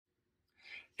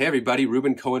Hey everybody,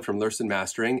 Ruben Cohen from Lurssen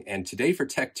Mastering, and today for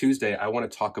Tech Tuesday, I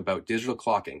want to talk about digital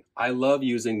clocking. I love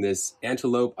using this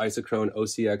Antelope Isocrone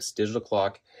OCX digital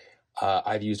clock.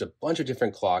 I've used a bunch of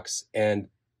different clocks, and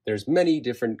there's many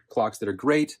different clocks that are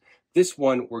great. This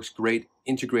one works great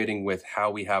integrating with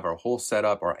how we have our whole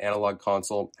setup, our analog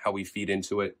console, how we feed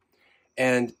into it.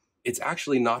 And it's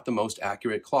actually not the most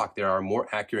accurate clock. There are more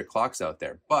accurate clocks out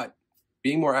there, but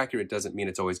being more accurate doesn't mean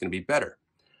it's always going to be better.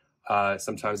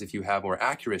 Sometimes if you have more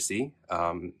accuracy,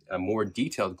 a more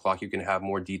detailed clock, you can have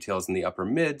more details in the upper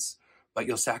mids, but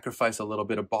you'll sacrifice a little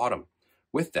bit of bottom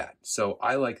with that. So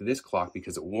I like this clock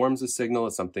because it warms the signal.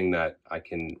 It's something that I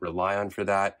can rely on for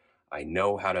that. I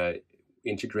know how to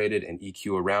integrate it and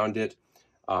EQ around it.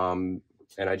 And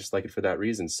I just like it for that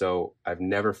reason. So I've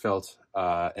never felt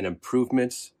an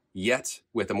improvement yet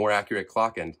with a more accurate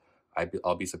clock, and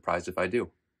I'll be surprised if I do.